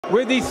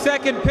With the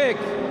second pick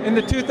in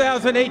the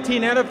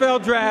 2018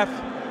 NFL Draft,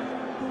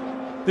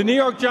 the New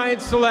York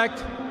Giants select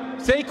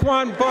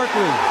Saquon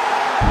Barkley,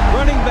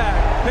 running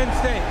back, Penn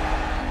State.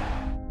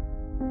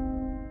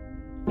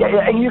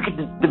 Yeah, and you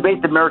could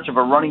debate the merits of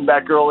a running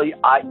back early.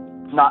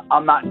 I'm not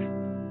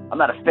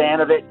a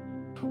fan of it.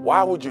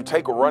 Why would you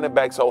take a running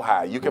back so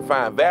high? You can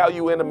find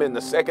value in them in the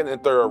second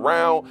and third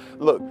round.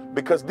 Look,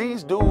 because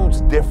these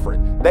dudes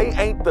different. They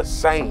ain't the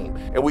same.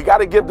 And we got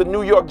to give the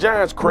New York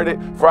Giants credit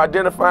for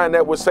identifying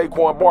that with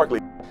Saquon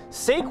Barkley.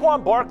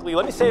 Saquon Barkley,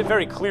 let me say it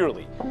very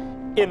clearly.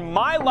 In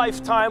my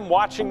lifetime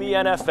watching the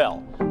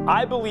NFL,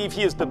 I believe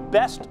he is the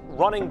best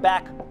running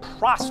back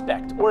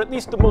prospect, or at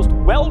least the most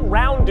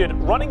well-rounded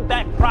running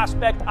back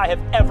prospect I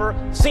have ever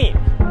seen.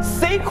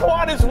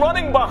 Saquon is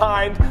running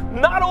behind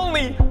not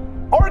only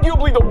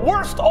arguably the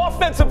worst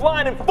offensive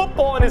line in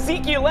football, and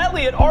Ezekiel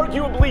Elliott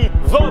arguably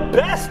the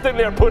best, and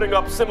they're putting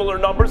up similar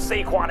numbers.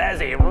 Saquon as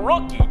a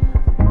rookie.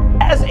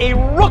 As a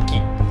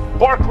rookie,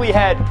 Barkley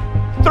had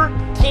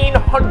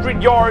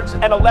 1,300 yards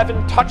and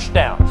 11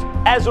 touchdowns.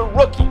 As a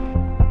rookie,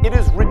 it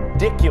is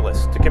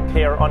ridiculous to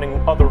compare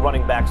other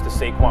running backs to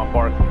Saquon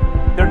Barkley.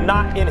 They're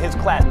not in his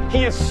class.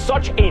 He is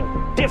such a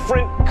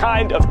different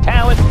kind of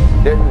talent.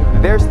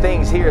 There's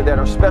things here that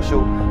are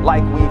special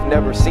like we've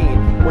never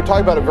seen. We're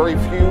talking about a very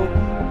few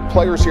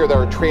players here that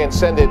are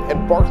transcendent,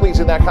 and Barkley's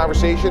in that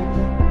conversation.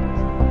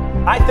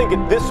 I think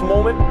at this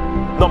moment,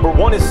 number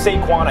one is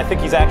Saquon. I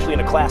think he's actually in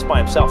a class by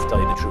himself, to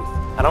tell you the truth.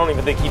 I don't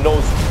even think he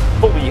knows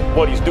fully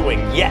what he's doing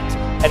yet,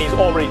 and he's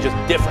already just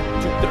different.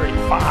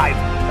 235,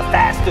 the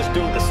fastest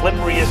dude, the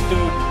slipperiest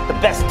dude, the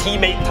best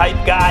teammate type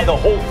guy, the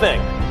whole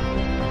thing.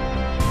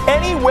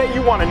 Any way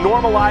you want to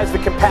normalize the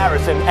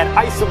comparison and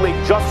isolate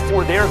just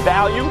for their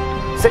value,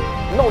 say,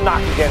 no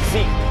knock against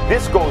Zeke.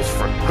 This goes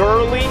for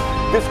Gurley.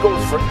 This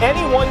goes for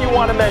anyone you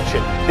want to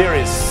mention. There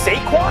is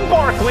Saquon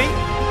Barkley,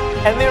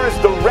 and there is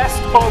the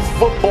rest of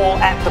football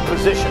at the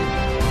position.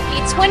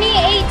 The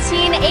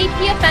 2018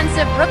 AP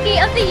Offensive Rookie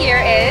of the Year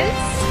is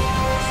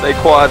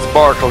Saquon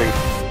Barkley.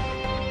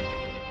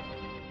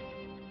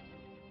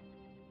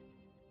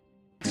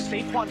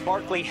 Saquon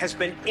Barkley has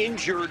been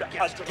injured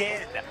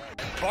again.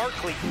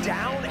 Barkley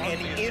down and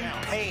in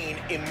pain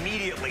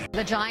immediately.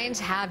 The Giants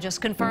have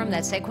just confirmed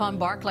that Saquon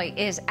Barkley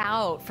is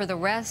out for the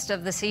rest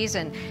of the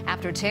season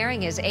after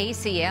tearing his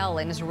ACL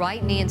in his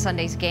right knee in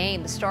Sunday's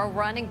game. The star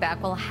running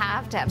back will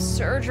have to have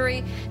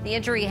surgery. The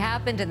injury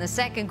happened in the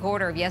second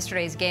quarter of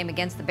yesterday's game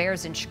against the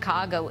Bears in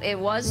Chicago. It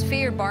was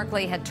feared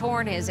Barkley had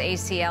torn his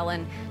ACL,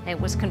 and it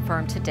was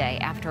confirmed today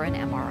after an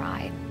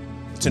MRI.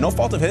 To no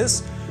fault of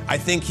his, I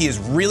think he is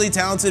really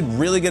talented,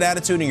 really good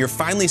attitude, and you're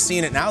finally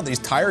seeing it now that he's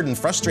tired and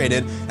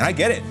frustrated. And I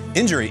get it.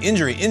 Injury,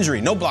 injury,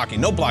 injury, no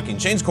blocking,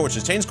 change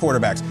coaches, change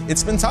quarterbacks.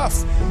 It's been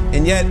tough.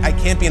 And yet I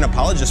can't be an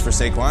apologist for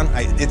Saquon.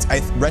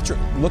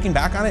 Looking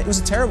back on it, it was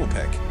a terrible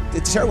pick.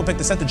 It's a terrible pick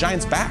to set the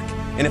Giants back.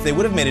 And if they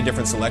would have made a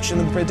different selection,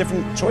 they'd be a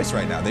different choice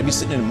right now. They'd be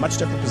sitting in a much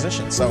different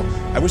position. So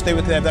I wish they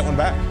would have that one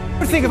back.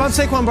 I think if I'm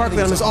Saquon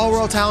Barkley, I'm this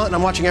all-world talent, and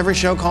I'm watching every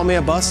show, call me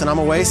a bust, and I'm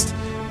a waste,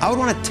 I would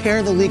want to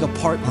tear the league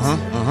apart.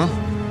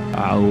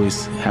 I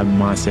always have a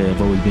mindset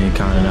of always being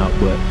counted out,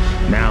 but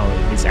now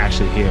it's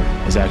actually here.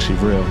 It's actually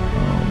real.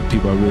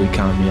 People are really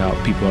counting me out.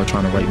 People are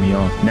trying to write me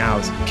off. Now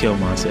it's a kill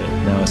mindset.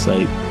 Now it's like,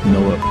 you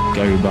know what, f***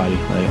 everybody.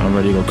 Like, I'm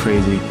ready to go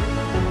crazy.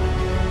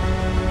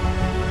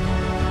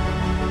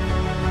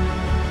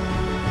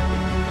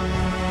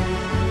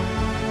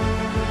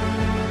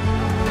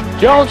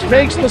 Jones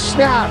makes the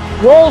snap,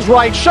 rolls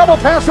right, shovel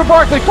pass for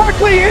Barkley.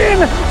 Barkley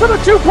in for the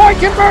two-point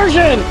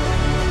conversion.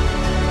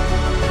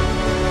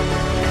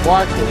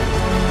 Barkley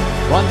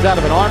runs out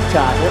of an arm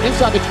tackle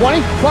inside the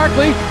 20.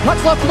 Barkley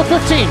cuts left to the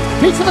 15.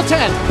 He's to the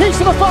 10. He's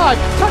to the 5.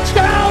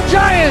 Touchdown,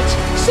 Giants!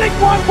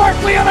 Saquon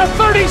Barkley on a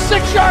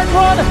 36-yard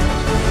run.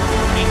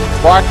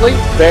 Barkley,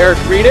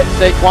 Bears read it.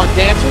 Saquon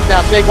dances.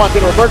 Now Saquon's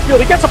in reverse field.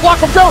 He gets a block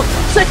from Jones.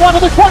 Saquon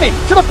to the 20,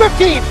 to the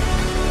 15.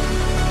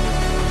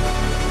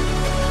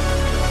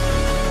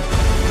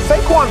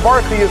 Saquon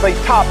Barkley is a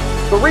top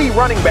 3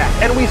 running back,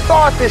 and we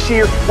saw it this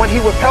year when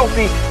he was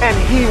healthy and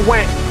he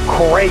went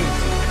crazy.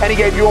 And he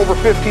gave you over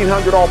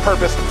 1,500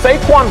 all-purpose.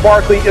 Saquon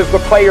Barkley is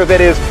the player that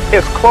is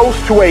as close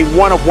to a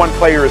one-of-one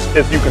player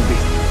as you can be.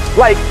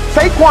 Like,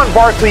 Saquon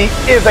Barkley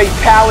is a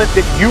talent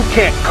that you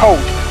can't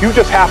coach. You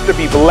just have to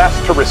be blessed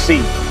to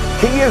receive.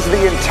 He is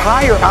the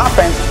entire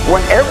offense.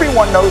 When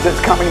everyone knows it's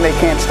coming, they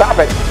can't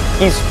stop it.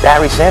 He's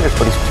Barry Sanders,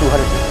 but he's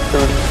 233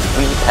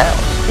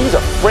 pounds. He's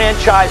a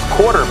franchise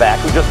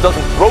quarterback who just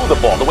doesn't throw the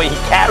ball, the way he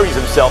carries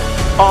himself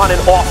on and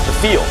off the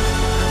field.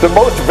 The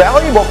most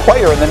valuable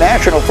player in the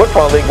National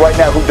Football League right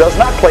now who does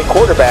not play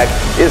quarterback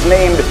is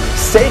named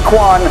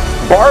Saquon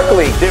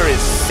Barkley. There is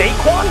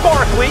Saquon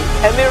Barkley,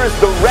 and there is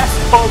the rest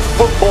of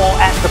football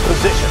at the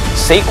position.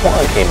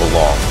 Saquon came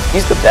along.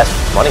 He's the best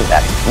running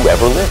back who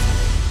ever lived.